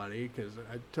call somebody because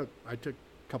I took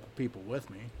a couple people with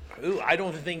me. Ooh, I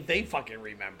don't think they fucking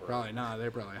remember. Probably not. They're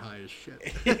probably high as shit.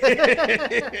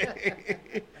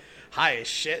 High as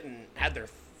shit and had their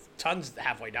tons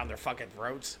halfway down their fucking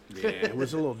throats. Yeah, it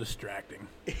was a little distracting.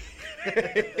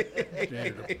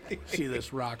 See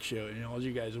this rock show, you know, all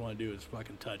you guys want to do is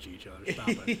fucking touch each other. Stop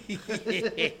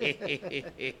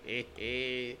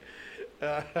it.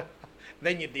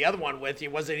 Then the other one with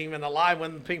you wasn't even alive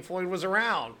when Pink Floyd was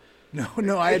around.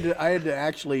 No, I had to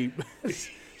actually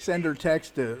send her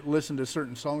text to listen to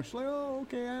certain songs. She's like, oh,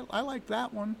 okay, I like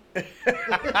that one.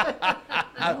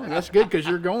 Oh, that's good because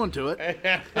you're going to it.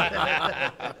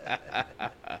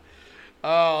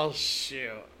 Oh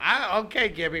shoot! Okay,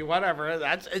 Gibby, whatever.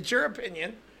 It's your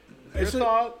opinion. Your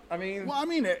thought. I mean, Well, I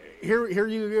mean, here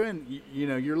you go, and you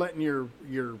know, you're letting your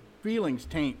feelings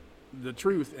taint the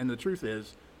truth, and the truth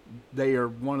is, they are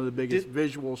one of the biggest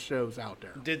visual shows out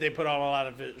there. did they put on a lot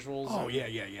of visuals? Oh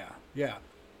yeah.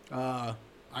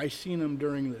 I seen them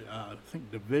during the I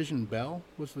think Division Bell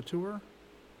was the tour.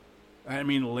 I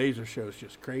mean, the laser show is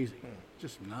just crazy,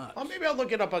 just nuts. Well, maybe I'll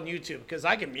look it up on YouTube because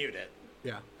I can mute it.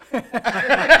 Yeah.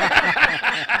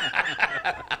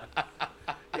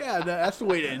 Yeah, that's the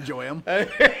way to enjoy them.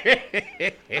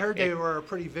 I heard they were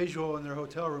pretty visual in their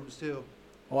hotel rooms too.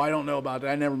 Oh, I don't know about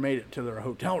that. I never made it to their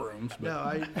hotel rooms. But... No,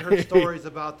 I heard stories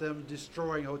about them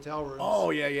destroying hotel rooms. Oh,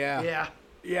 yeah. Yeah.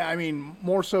 Yeah, I mean,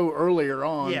 more so earlier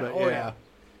on. Yeah, But oh, yeah. yeah.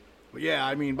 But yeah,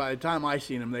 I mean, by the time I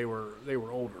seen them, they were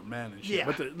older men and shit. Yeah.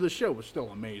 But the show was still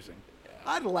amazing.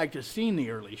 I'd have liked to have seen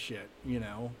the early shit, you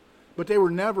know. But they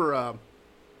were never...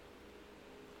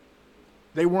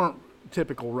 they weren't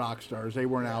typical rock stars. They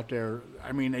weren't out there.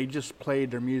 I mean, they just played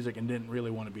their music and didn't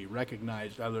really want to be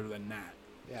recognized other than that.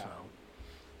 Yeah.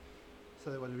 So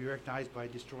they want to be recognized by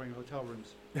destroying hotel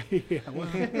rooms. Yeah, well,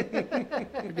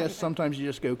 I guess sometimes you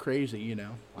just go crazy, you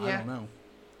know. I Yeah. don't know.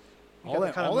 You got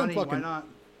the kind of money, why not?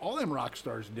 All them rock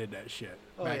stars did that shit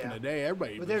Oh, back in yeah. the day.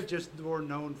 Everybody, But was- they're just more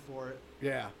known for it.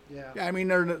 yeah. Yeah. I mean,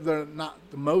 they're not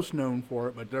the most known for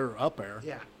it, but they're up there.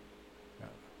 Yeah.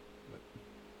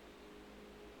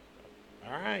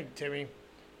 All right, Timmy,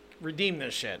 redeem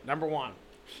this shit. Number one.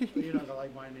 But you're not gonna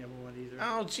like my number one either.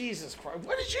 Oh Jesus Christ!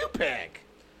 What did you pick?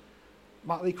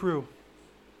 Motley Crue.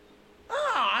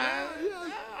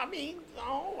 I mean,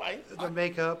 The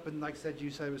makeup and like I said,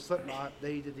 you said it was Slipknot.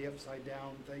 They did the upside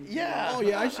down thing. Yeah. Oh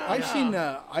yeah,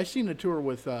 I seen the tour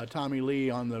with Tommy Lee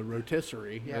on the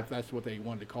rotisserie, Yeah. if that's what they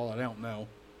wanted to call it. I don't know,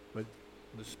 but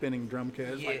the spinning drum kit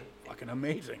is like fucking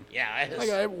amazing. yeah, it's,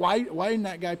 Like, why isn't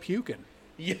that guy puking?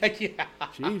 yeah.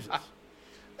 Jesus.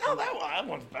 No, that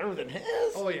one's better than his.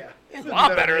 Oh yeah. It's a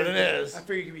lot better than his. I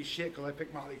figured you'd be shit because I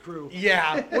picked Motley Crue.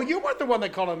 Yeah. Well, you weren't the one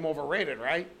that called him overrated,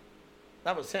 right?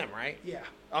 That was him, right? Yeah.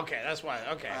 Okay, that's why.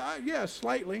 Okay. Yeah,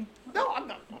 slightly. No, I'm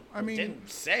not. I mean, didn't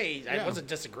say. I yeah. wasn't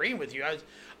disagreeing with you.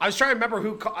 I was trying to remember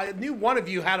who. I knew one of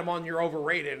you had him on your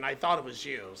overrated, and I thought it was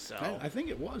you. So I think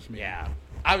it was me. yeah,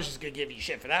 I was just gonna give you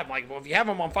shit for that. I'm like, well, if you have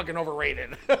him on fucking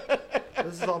overrated,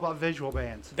 This is all about visual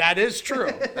bands. that is true.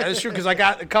 That is true because I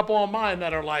got a couple on mine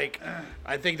that are like,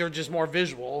 I think they're just more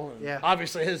visual. And Yeah.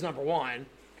 Obviously, his number one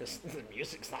because the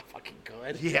music's not fucking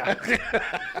good. Yeah.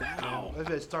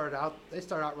 They started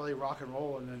out really rock and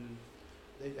roll, and then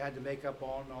they had the makeup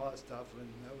on and all that stuff, and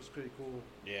that was pretty cool.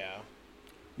 Yeah.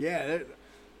 Yeah,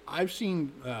 I've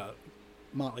seen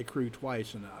Motley Crue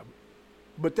twice,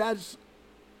 but that's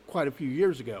quite a few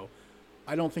years ago.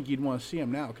 I don't think you'd want to see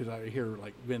him now because I hear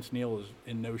like Vince Neil is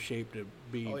in no shape to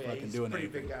be Oh yeah, fucking he's a doing pretty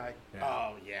anything. big guy. Yeah.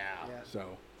 Oh yeah. Yeah.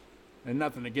 So, and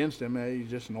nothing against him. He's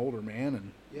just an older man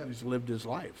and Yep. he's lived his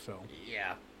life. So,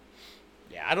 Yeah.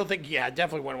 Yeah, I don't think, I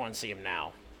definitely wouldn't want to see him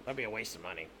now. That'd be a waste of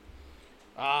money.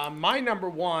 My number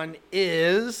one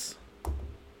is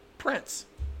Prince.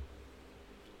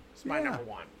 It's my Yeah. number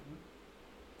one.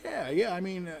 yeah. I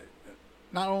mean,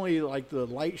 not only like the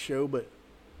light show, but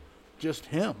just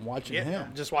watching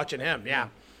him. Just watching him, yeah.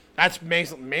 That's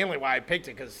mainly why I picked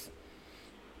it, because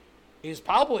he's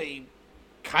probably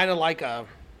kind of like a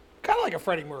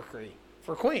Freddie Mercury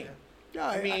for Queen. Yeah,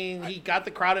 I mean, he got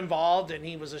the crowd involved, and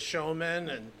he was a showman,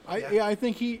 and I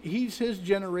think he's his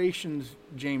generation's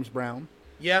James Brown.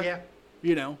 yeah. Yeah.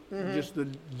 You know, just the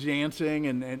dancing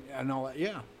and all that.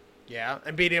 Yeah. Yeah,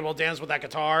 and being able to dance with that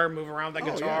guitar, move around that Oh,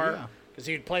 yeah, guitar, yeah. because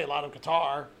he'd play a lot of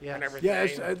guitar Yes. and everything.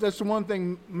 Yeah, that's the one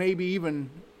thing maybe even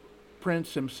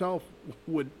Prince himself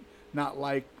would not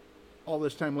like all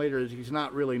this time later is he's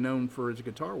not really known for his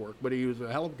guitar work, but he was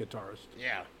a hell of a guitarist.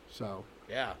 Yeah, So,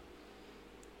 yeah.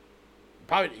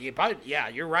 Yeah,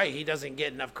 you're right. He doesn't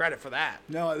get enough credit for that.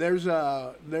 no,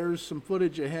 there's some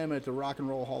footage of him at the Rock and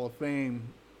Roll Hall of Fame,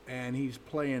 and he's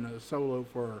playing a solo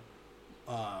for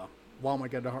While My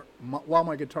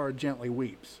Guitar Gently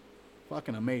Weeps.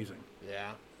 Fucking amazing.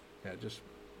 Yeah. Yeah, just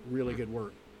really good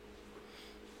work.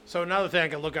 So another thing I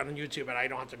can look on YouTube and I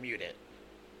don't have to mute it.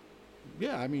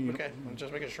 Yeah, I mean, Okay, I'm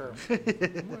just making sure.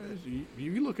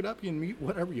 you look it up, you can mute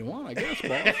whatever you want, I guess,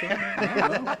 boss. I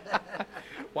don't know.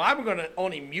 Well, I'm going to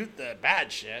only mute the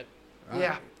bad shit.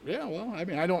 Yeah. Yeah, well, I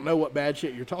mean, I don't know what bad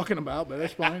shit you're talking about, but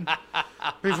that's fine.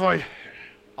 Pink Floyd.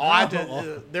 Oh, I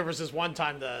did. There was this one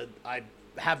time I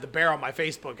have the bear on my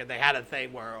Facebook, and they had a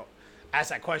thing where I asked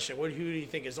that question: who do you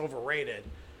think is overrated?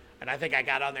 And I think I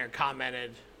got on there and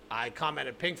commented. I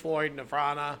commented Pink Floyd,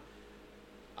 Nirvana.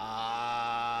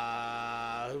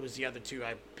 Who was the other two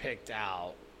I picked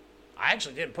out? I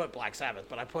actually didn't put Black Sabbath,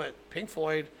 but I put Pink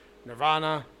Floyd,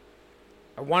 Nirvana,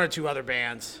 or one or two other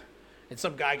bands. And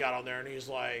some guy got on there and he's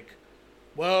like,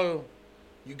 well,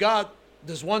 you got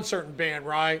this one certain band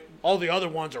right. All the other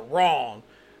ones are wrong.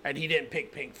 And he didn't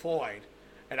pick Pink Floyd.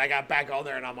 And I got back on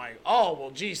there and I'm like, oh, well,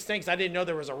 geez, thanks. I didn't know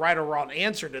there was a right or wrong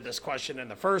answer to this question in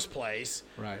the first place.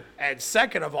 Right. And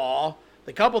second of all,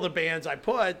 the couple of the bands I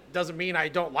put doesn't mean I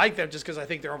don't like them just because I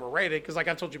think they're overrated. Because like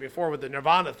I told you before with the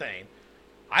Nirvana thing,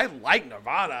 I like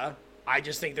Nirvana. I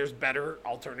just think there's better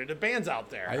alternative bands out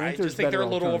there. I just think they're a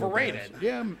little overrated.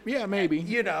 Bands. Yeah, maybe.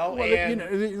 You know, well, and,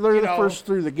 they're the first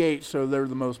through the gate, so they're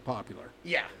the most popular.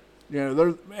 Yeah. You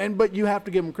know, but you have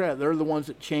to give them credit. They're the ones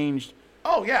that changed.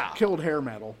 Oh yeah. Killed hair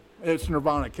metal. It's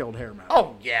Nirvana killed hair metal.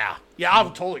 Oh yeah. Yeah, I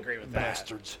would totally agree with that.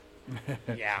 Bastards.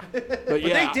 Yeah. But But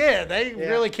yeah, they did. They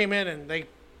really came in and they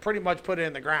pretty much put it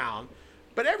in the ground.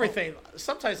 But everything,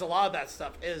 sometimes a lot of that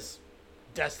stuff is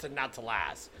destined not to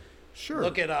last. Sure.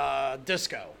 Look at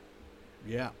disco.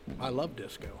 Yeah, I love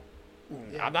disco.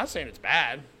 I'm not saying it's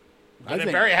bad. I But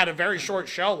think- it had a very short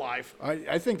shelf life.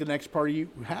 I think the next party you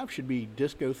have should be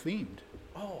disco themed.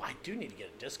 Oh, I do need to get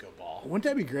a disco ball. Wouldn't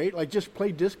that be great? Like, just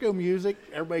play disco music.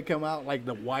 Everybody come out like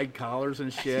the wide collars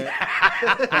and shit.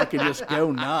 I could just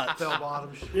go nuts. Bell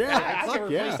bottoms. Yeah, I fuck can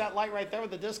replace yeah. that light right there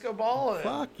with the disco ball. And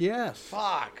Fuck yes.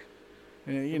 Fuck.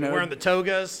 You know, Wearing the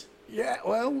togas. yeah.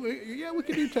 Well, we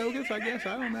could do togas. I guess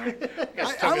I don't know. I guess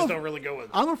I- togas I'm a- don't really go with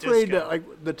I'm afraid disco. that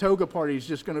like the toga party is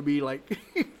just going to be like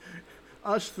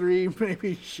us three,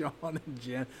 maybe Sean and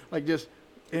Jen, like just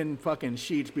in fucking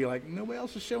sheets, be like, nobody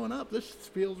else is showing up. This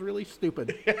feels really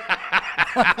stupid.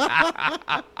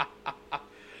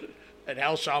 And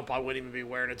hell, Sean probably wouldn't even be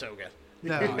wearing a toga.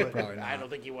 No, Probably not. I don't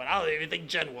think he would. I don't even think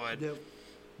Jen would. Nope.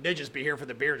 They'd just be here for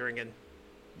the beer drinking.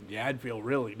 Yeah, I'd feel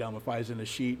really dumb if I was in a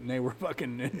sheet and they were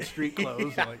fucking in street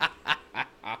clothes. Like,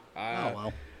 oh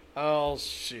well. Oh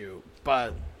shoot!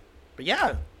 But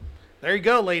yeah, there you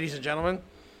go, ladies and gentlemen.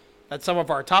 That's some of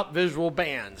our top visual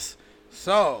bands.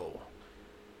 So,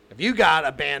 if you got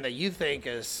a band that you think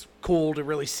is cool to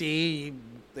really see,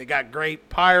 they got great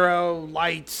pyro,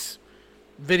 lights,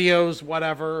 videos,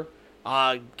 whatever,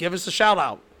 give us a shout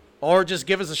out. Or just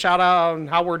give us a shout out on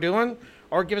how we're doing.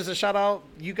 Or give us a shout out.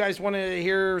 You guys want to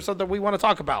hear something we want to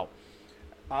talk about.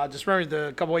 Just remember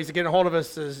the couple ways to get a hold of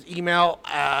us is email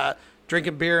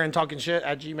drinking beer and talking shit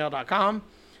at gmail.com,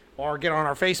 or get on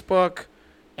our Facebook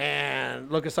and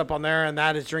look us up on there, and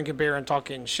that is drinking beer and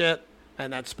talking shit,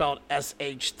 and that's spelled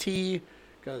SHT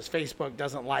because Facebook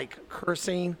doesn't like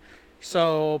cursing.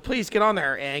 So please get on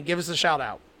there and give us a shout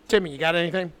out. Timmy, you got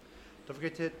anything? Don't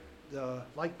forget to hit the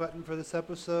like button for this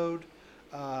episode.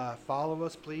 Follow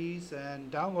us, please,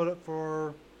 and download it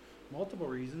for multiple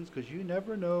reasons, because you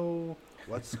never know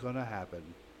what's going to happen.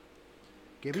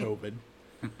 Gibby? COVID.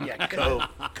 Yeah,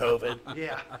 COVID.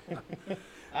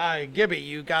 Yeah. Gibby,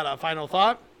 you got a final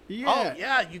thought? Yeah. Oh,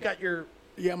 yeah, you got your...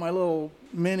 Yeah, my little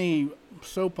mini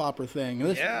soap opera thing.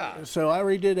 Yeah. So I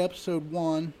already did episode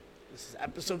 1. This is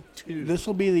episode 2. This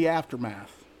will be the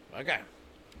aftermath. Okay.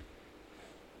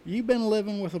 You've been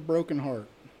living with a broken heart.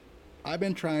 I've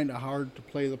been trying hard to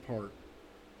play the part.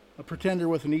 A pretender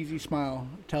with an easy smile,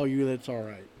 tell you that it's all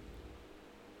right.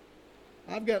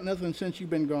 I've got nothing since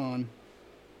you've been gone.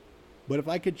 But if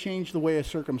I could change the way of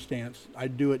circumstance,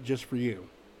 I'd do it just for you.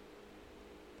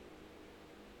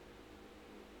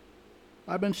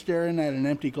 I've been staring at an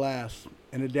empty glass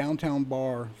in a downtown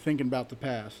bar, thinking about the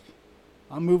past.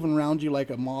 I'm moving around you like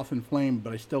a moth in flame,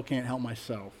 but I still can't help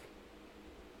myself.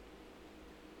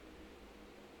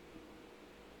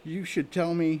 You should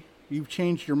tell me you've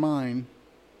changed your mind,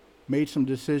 made some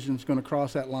decisions, going to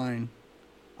cross that line.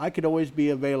 I could always be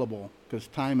available because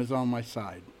time is on my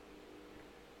side.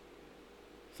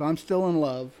 So I'm still in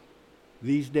love.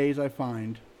 These days I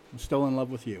find I'm still in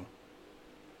love with you.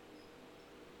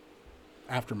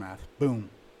 Aftermath. Boom.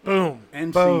 Boom.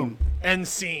 End Boom. End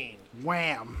scene.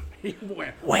 Wham. scene.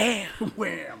 Wham. Wham.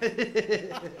 Wham.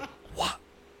 What?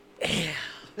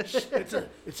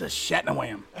 It's a shat and a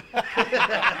wham.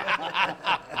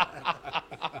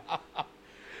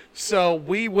 So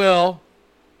we will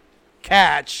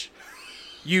catch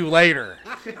you later.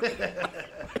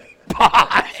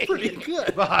 Bye. Pretty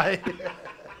good. Bye.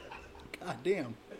 God damn.